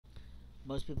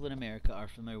Most people in America are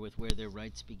familiar with where their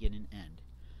rights begin and end.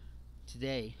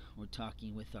 Today, we're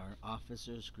talking with our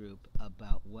officers group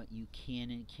about what you can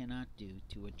and cannot do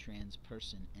to a trans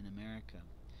person in America.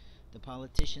 The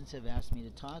politicians have asked me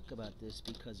to talk about this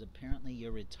because apparently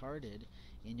you're retarded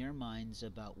in your minds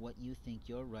about what you think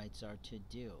your rights are to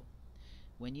do.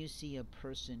 When you see a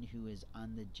person who is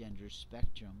on the gender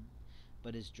spectrum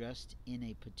but is dressed in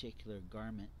a particular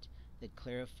garment that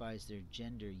clarifies their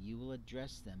gender, you will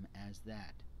address them as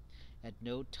that. At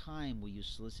no time will you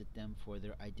solicit them for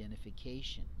their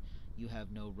identification. You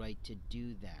have no right to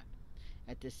do that.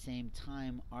 At the same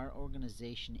time, our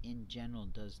organization in general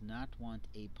does not want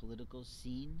a political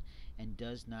scene and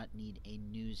does not need a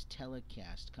news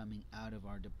telecast coming out of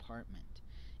our department.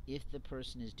 If the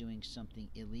person is doing something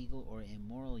illegal or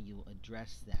immoral, you will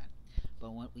address that.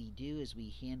 But what we do is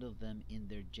we handle them in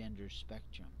their gender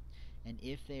spectrum. And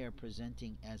if they are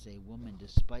presenting as a woman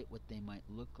despite what they might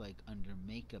look like under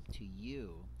makeup to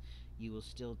you, you will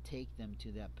still take them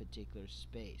to that particular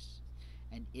space.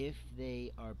 And if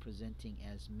they are presenting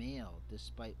as male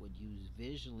despite what you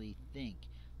visually think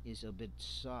is a bit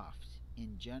soft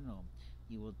in general,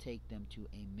 you will take them to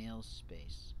a male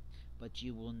space. But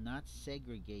you will not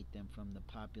segregate them from the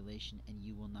population, and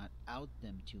you will not out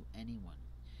them to anyone.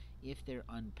 If they're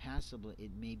unpassable,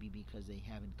 it may be because they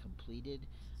haven't completed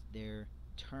their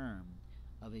term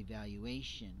of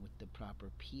evaluation with the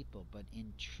proper people. But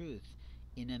in truth,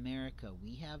 in America,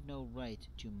 we have no right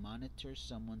to monitor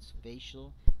someone's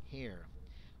facial hair.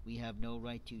 We have no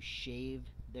right to shave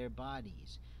their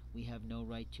bodies. We have no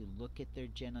right to look at their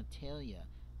genitalia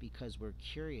because we're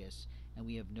curious, and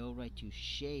we have no right to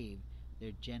shave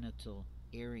their genital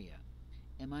area.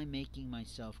 Am I making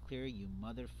myself clear, you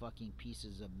motherfucking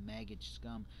pieces of maggot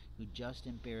scum who just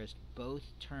embarrassed both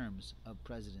terms of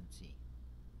presidency?